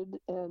quoted,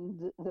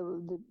 and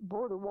the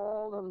border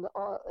wall and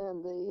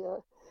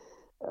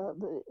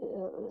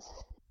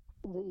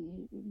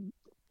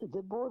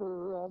the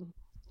border.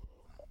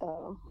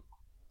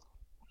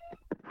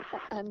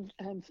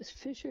 I'm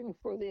fishing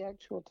for the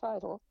actual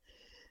title.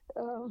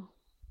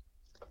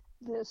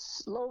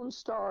 This Lone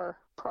Star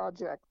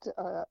project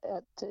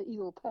at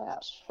Eagle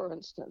Pass, for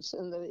instance,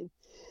 and the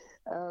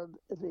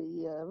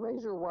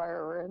razor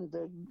wire and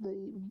the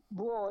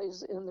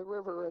buoys in the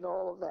river and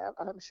all of that.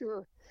 I'm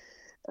sure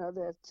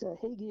that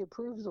Hagee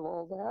approves of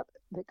all that,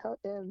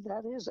 and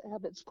that is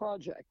Abbott's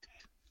project.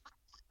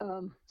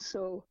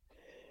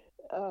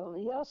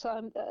 Yes,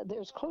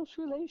 there's close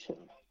relation,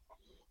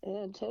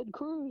 and Ted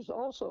Cruz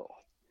also.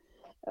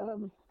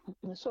 And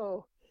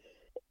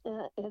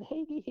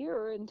Hagee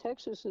here in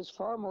Texas is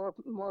far more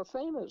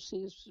famous.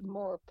 He's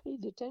more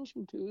paid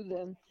attention to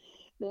than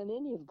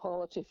any of the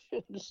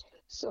politicians.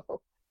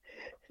 So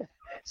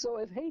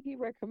if Hagee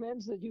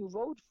recommends that you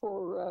vote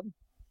for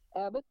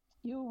Abbott,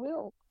 you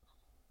will.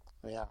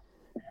 Yeah.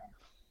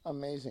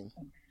 Amazing.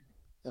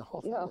 The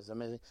whole thing is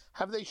amazing.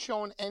 Have they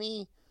shown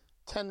any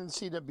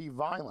tendency to be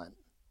violent?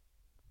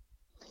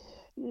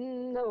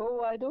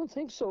 No, I don't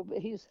think so. But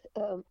he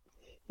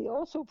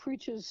also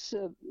preaches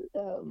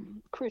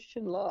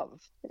Christian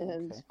love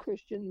and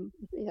Christian,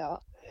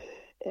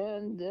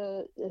 And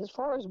as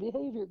far as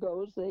behavior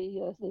goes,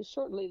 they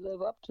certainly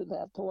live up to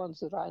that. The ones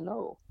that I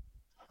know.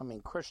 I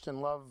mean, Christian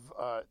love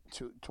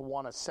to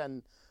want to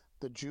send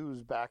the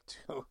Jews back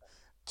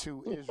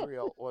to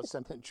Israel or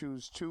send the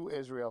Jews to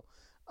Israel.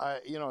 A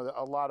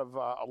lot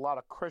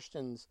of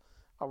Christians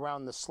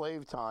around the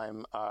slave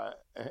time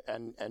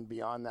and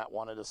beyond that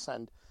wanted to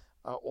send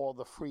all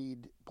the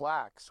freed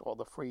blacks, all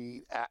the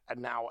free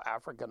now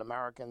African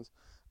Americans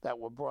that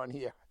were born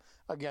here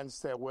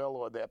against their will,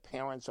 or their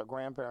parents or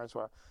grandparents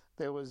were.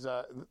 There was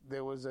a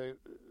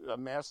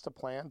master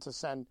plan to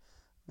send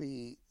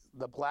the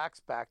blacks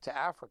back to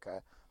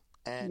Africa,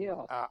 and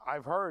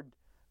I've heard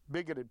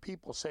bigoted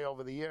people say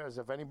over the years,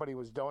 if anybody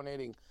was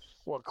donating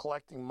or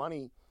collecting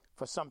money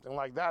for something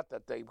like that,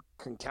 that they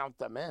can count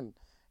them in.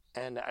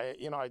 And I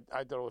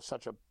thought it was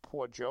such a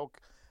poor joke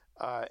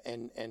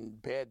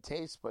and bad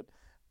taste, but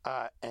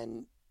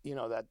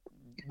that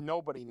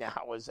nobody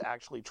now is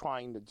actually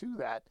trying to do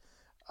that.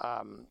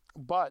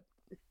 But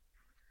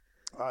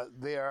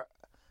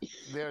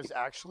there's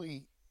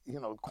actually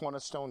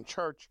Cornerstone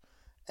Church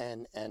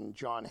and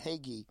John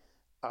Hagee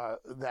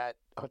that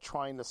are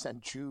trying to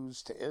send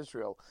Jews to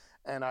Israel,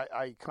 and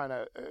I kind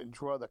of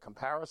draw the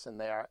comparison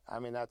there. I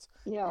mean,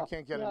 you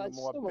can't get any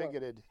more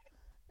bigoted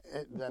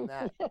than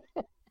that.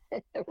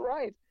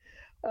 Right.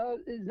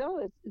 No,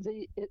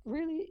 it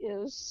really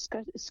is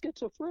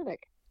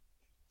schizophrenic,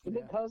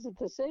 because at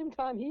the same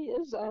time he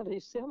is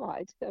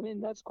anti-Semite. I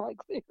mean, that's quite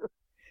clear.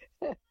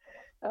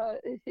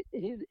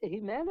 He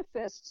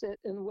manifests it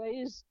in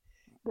ways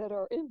that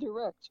are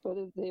indirect, but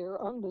they are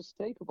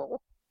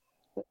unmistakable.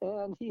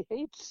 And he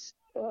hates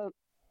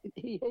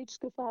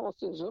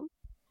Catholicism.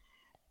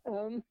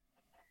 I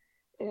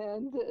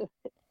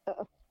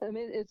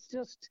mean, it's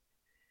just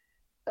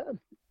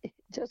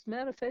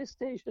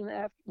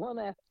manifestation one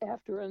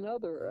after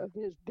another of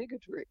his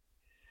bigotry.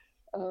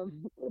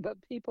 But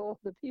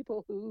the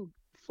people who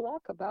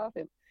flock about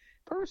him.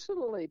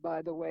 Personally,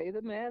 by the way,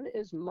 the man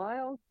is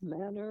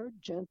mild-mannered,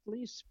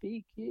 gently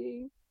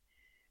speaking,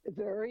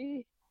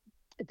 very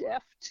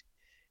deft,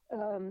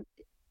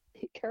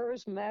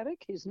 charismatic.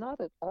 He's not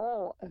at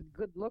all a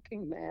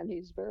good-looking man.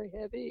 He's very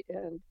heavy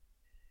and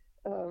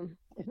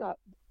not,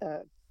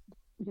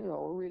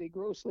 really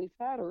grossly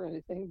fat or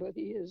anything, but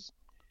he is.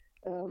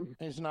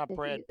 He's not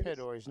Brad Pitt,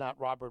 or he's not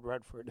Robert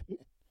Redford.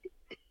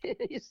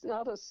 He's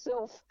not a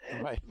sylph,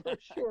 right? For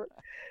sure.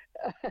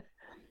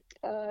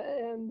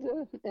 And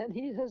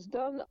he has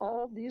done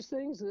all these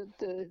things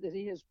that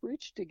he has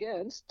preached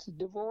against,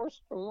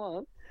 divorce for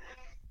one,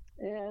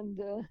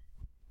 and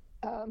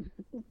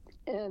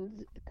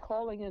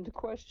calling into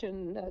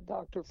question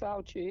Dr.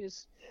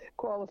 Fauci's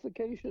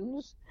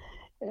qualifications,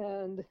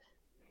 and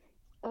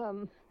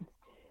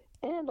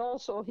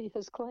also he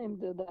has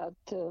claimed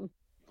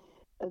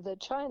that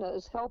China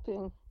is helped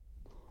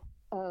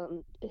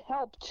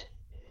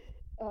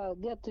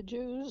get the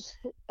Jews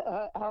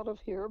out of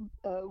here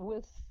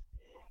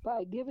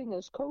by giving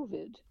us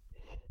COVID.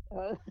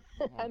 Uh,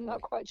 Oh, I'm boy.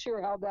 not quite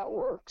sure how that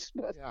works,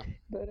 Yeah.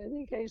 but in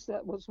any case,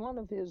 that was one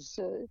of his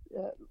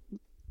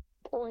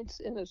points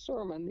in a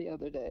sermon the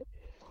other day.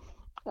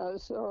 Uh,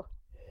 so,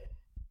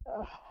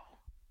 uh,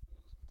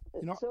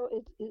 You know,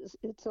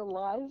 it's a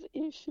live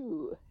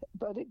issue,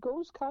 but it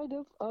goes kind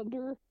of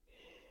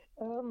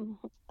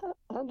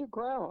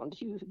underground.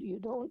 You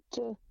don't.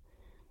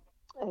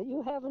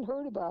 You haven't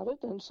heard about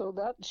it, and so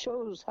that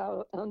shows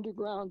how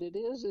underground it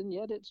is, and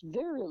yet it's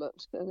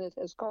virulent, and it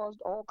has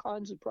caused all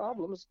kinds of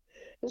problems,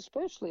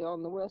 especially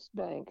on the West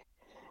Bank.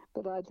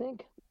 But I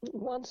think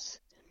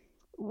once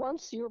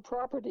your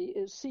property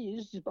is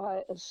seized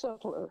by a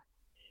settler,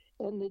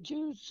 and the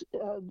Jews,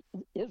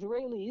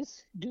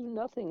 Israelis, do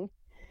nothing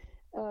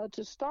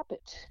to stop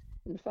it.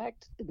 In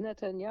fact,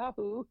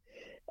 Netanyahu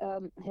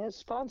has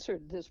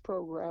sponsored this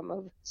program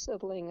of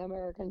settling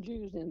American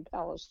Jews in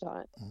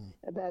Palestine,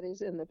 that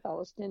is, in the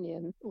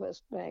Palestinian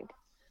West Bank.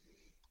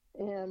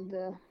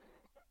 And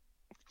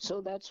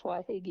so that's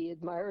why Hagee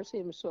admires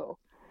him so.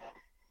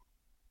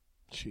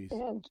 jeez.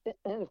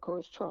 And of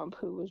course Trump,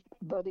 who was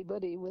buddy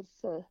with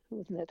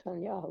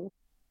Netanyahu.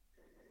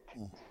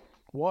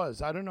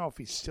 I don't know if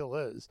he still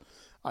is.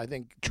 I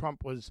think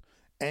Trump was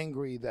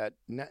angry that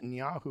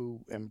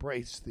Netanyahu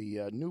embraced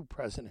the new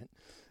president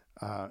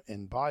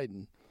in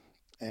Biden,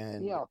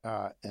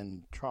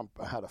 and Trump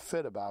had a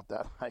fit about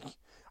that.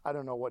 I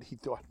don't know what he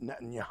thought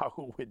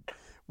Netanyahu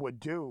would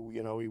do.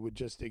 You know, he would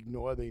just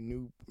ignore the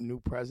new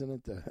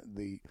president,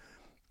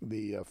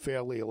 the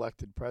fairly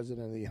elected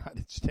president of the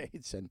United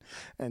States,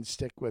 and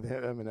stick with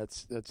him. And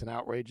that's an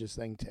outrageous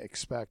thing to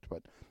expect.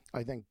 But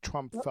I think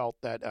Trump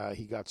felt that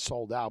he got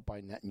sold out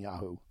by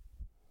Netanyahu.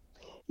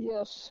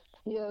 Yes,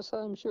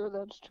 I'm sure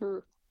that's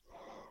true.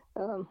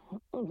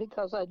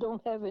 Because I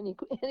don't have any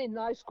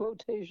nice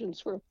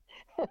quotations from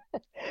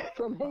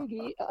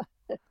Hagee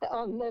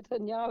on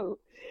Netanyahu,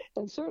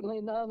 and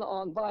certainly none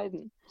on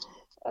Biden.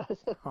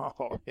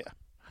 Oh yeah,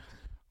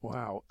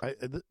 wow!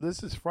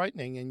 This is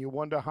frightening, and you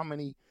wonder how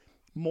many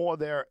more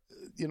there.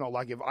 You know,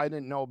 like if I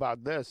didn't know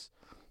about this,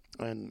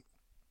 and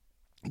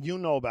you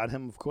know about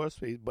him, of course,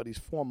 but he's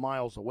 4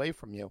 miles away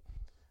from you,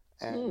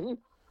 and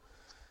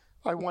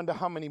I wonder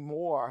how many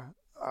more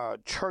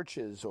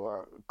churches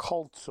or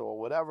cults or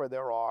whatever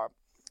there are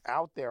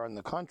out there in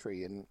the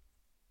country, and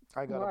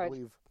I gotta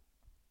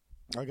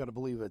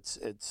believe it's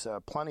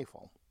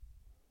plentiful.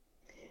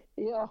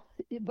 Yeah.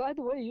 By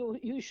the way,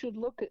 you should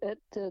look at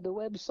the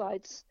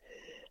websites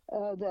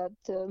that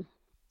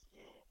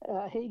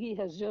Hagee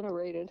has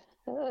generated.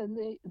 And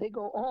they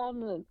go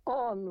on and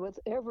on with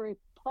every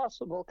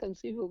possible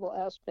conceivable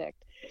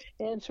aspect,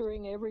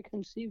 answering every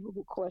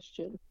conceivable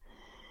question.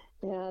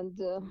 And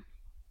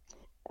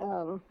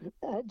I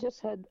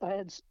had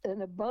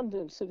an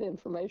abundance of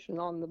information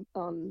on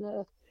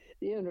the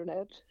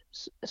internet,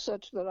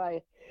 such that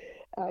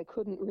I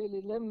couldn't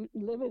really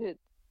limit it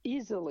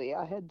easily.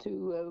 I had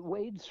to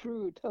wade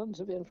through tons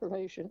of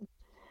information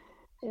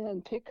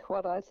and pick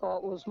what I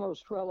thought was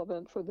most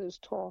relevant for this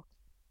talk.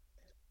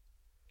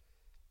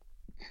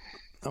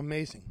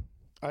 Amazing.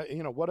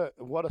 What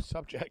a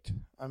subject.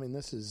 I mean,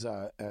 this is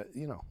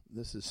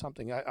this is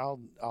something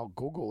I'll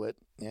Google it,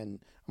 and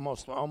I'm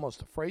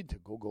almost afraid to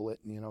Google it.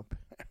 You know,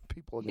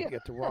 people are gonna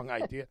get the wrong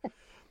idea.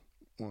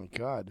 Oh my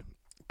God!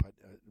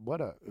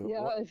 But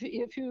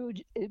if you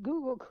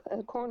Google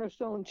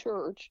Cornerstone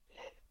Church,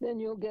 then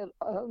you'll get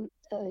a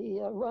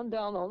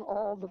rundown on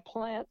all the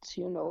plants.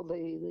 You know,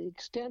 the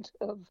extent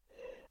of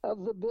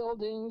the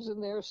buildings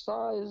and their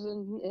size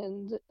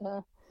and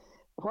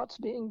what's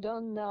being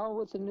done now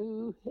with the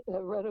new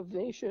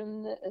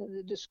renovation,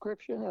 the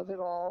description of it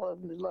all,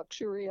 and the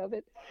luxury of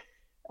it.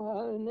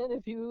 And then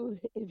if you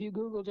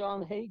Google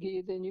John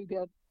Hagee, then you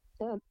get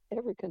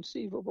every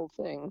conceivable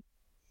thing.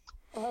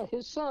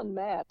 His son,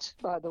 Matt,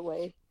 by the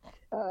way,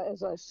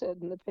 as I said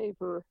in the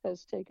paper,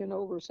 has taken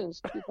over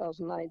since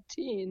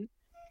 2019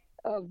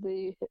 of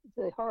the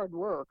hard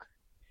work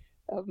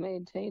of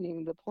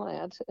maintaining the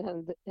plant,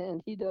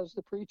 and he does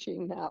the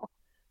preaching now.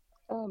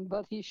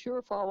 But he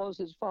sure follows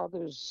his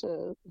father's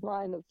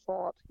line of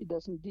thought. He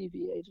doesn't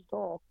deviate at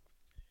all.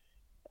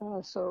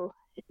 So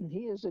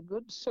he is a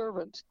good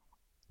servant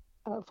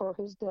for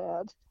his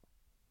dad.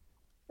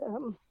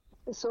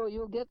 So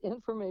you'll get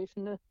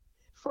information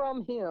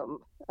from him.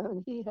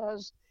 And he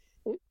has,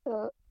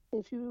 I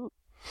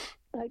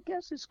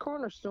guess it's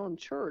Cornerstone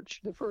Church,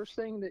 the first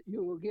thing that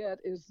you will get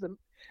is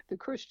the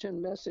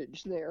Christian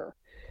message there.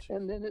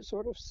 And then it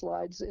sort of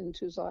slides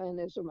into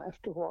Zionism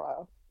after a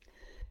while.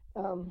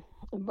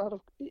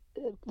 But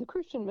the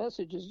Christian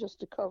message is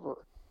just a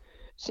cover,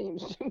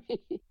 seems to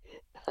me.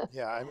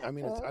 Yeah, I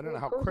mean, I don't know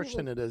how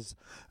Christian it is,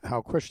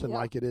 how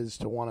Christian-like it is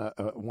to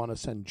want to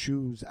send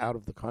Jews out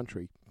of the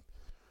country.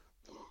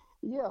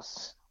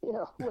 Yes,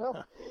 yeah,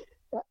 well,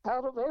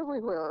 out of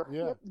everywhere.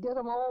 Yeah. Get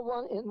them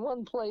all in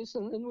one place,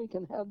 and then we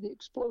can have the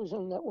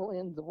explosion that will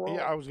end the world.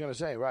 Yeah, I was going to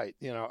say, right.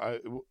 You know,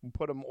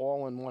 put them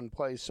all in one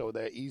place so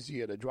they're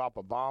easier to drop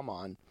a bomb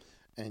on,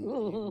 and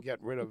you can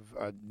get rid of,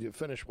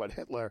 finish what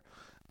Hitler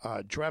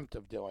dreamt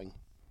of doing.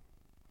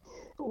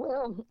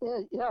 Well,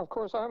 yeah, of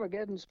course,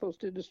 Armageddon's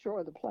supposed to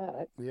destroy the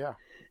planet. Yeah.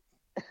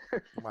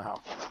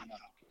 Wow.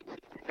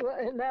 Well,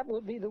 and that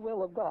would be the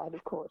will of God,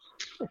 of course.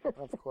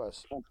 Of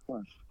course.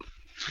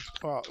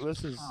 Well,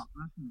 this is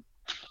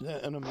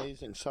an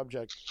amazing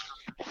subject.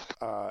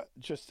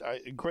 Just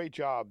great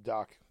job,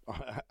 Doc.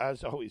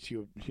 As always,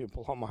 you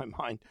blow my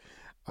mind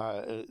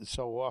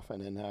so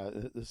often.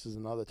 And this is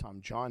another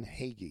time. John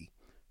Hagee,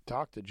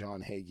 Dr.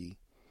 John Hagee.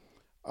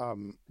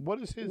 What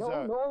is his?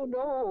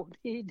 No.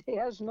 He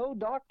has no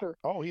doctor.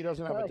 Oh, he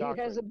doesn't have a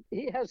doctor.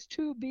 He has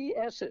 2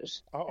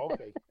 BSs. Oh,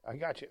 okay. I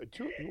got you.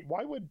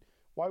 Why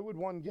would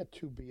one get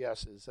 2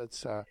 BSs?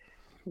 That's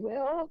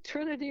Well,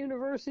 Trinity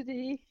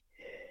University.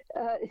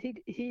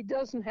 He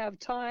doesn't have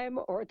time,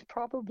 or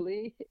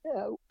probably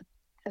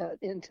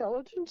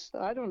intelligence.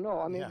 I don't know.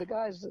 I mean, The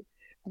guy's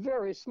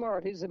very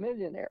smart. He's a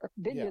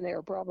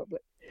billionaire probably.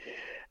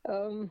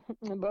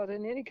 But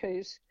in any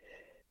case,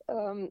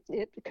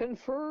 it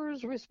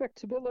confers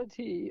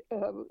respectability.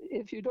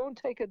 If you don't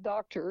take a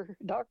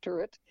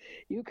doctorate,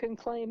 you can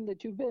claim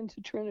that you've been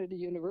to Trinity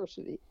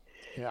University.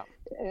 Yeah.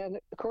 And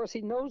of course,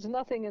 he knows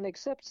nothing and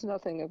accepts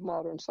nothing of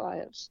modern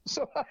science.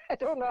 So I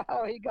don't know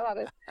how he got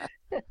it.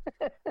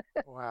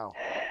 Wow.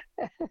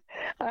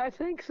 I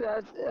think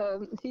that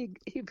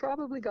he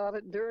probably got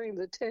it during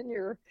the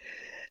tenure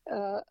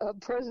of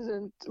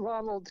President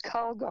Ronald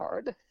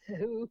Colgard,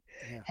 who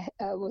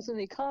was an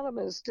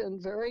economist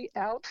and very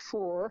out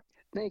for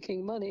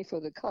making money for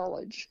the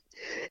college.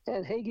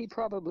 And Hagee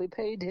probably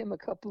paid him a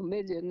couple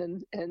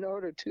million in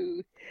order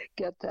to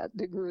get that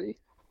degree.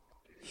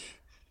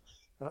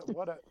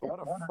 What a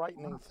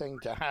frightening thing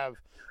to have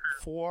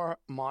 4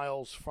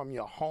 miles from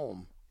your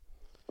home.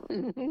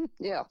 Mm-hmm.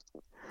 Yeah.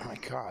 My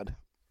God,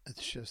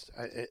 it's just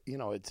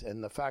it's,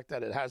 and the fact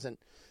that it hasn't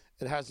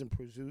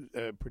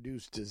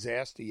produced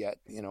disaster yet,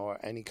 or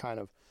any kind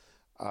of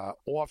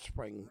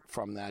offspring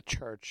from that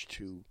church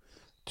to,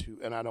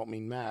 and I don't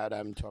mean mad.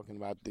 I'm talking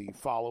about the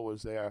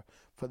followers there,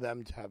 for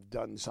them to have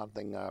done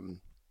something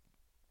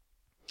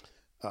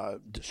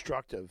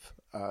destructive.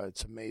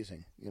 It's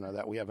amazing,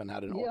 that we haven't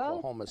had an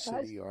Oklahoma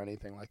City or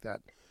anything like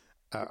that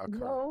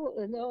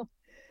occur.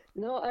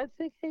 No. I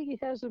think Hagee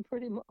has a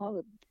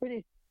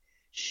pretty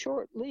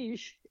short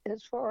leash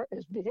as far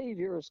as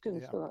behavior is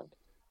concerned.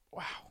 Yeah.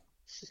 Wow.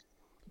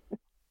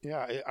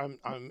 Yeah,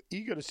 I'm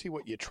eager to see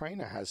what your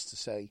trainer has to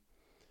say.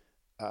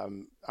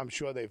 I'm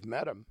sure they've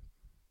met him.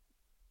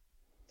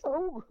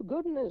 Oh,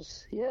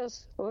 goodness,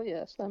 yes. Oh,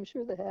 yes, I'm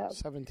sure they have.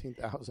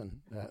 17,000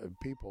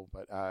 people,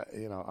 but,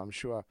 I'm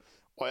sure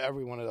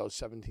every one of those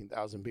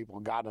 17,000 people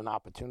got an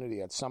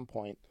opportunity at some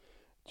point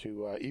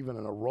to, even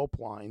in a rope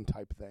line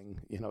type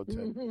thing,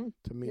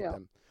 to meet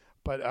them.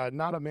 But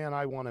not a man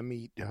I want to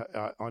meet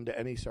under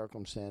any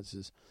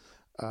circumstances.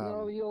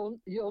 No,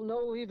 you'll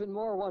know even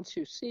more once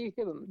you see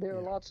him. There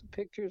are lots of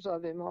pictures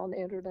of him on the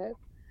internet.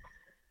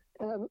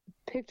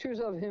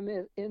 Pictures of him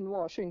in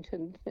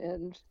Washington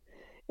and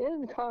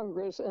in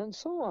Congress and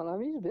so on. I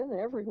mean, he's been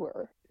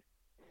everywhere.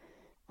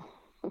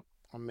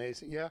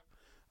 Amazing. Yeah,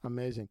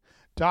 amazing.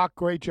 Doc,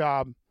 great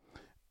job.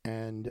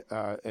 And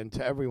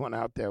to everyone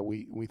out there,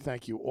 we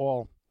thank you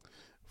all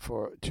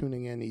for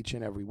tuning in each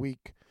and every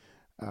week.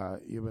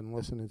 You've been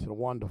listening to the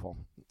wonderful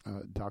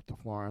Dr.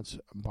 Florence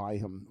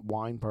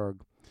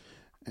Weinberg,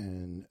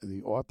 and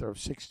the author of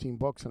 16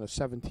 books and a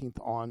 17th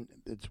on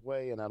its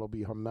way, and that'll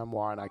be her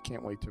memoir, and I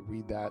can't wait to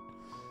read that.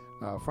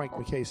 Frank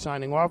MacKay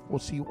signing off. We'll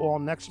see you all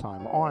next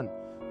time on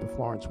The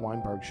Florence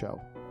Weinberg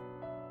Show.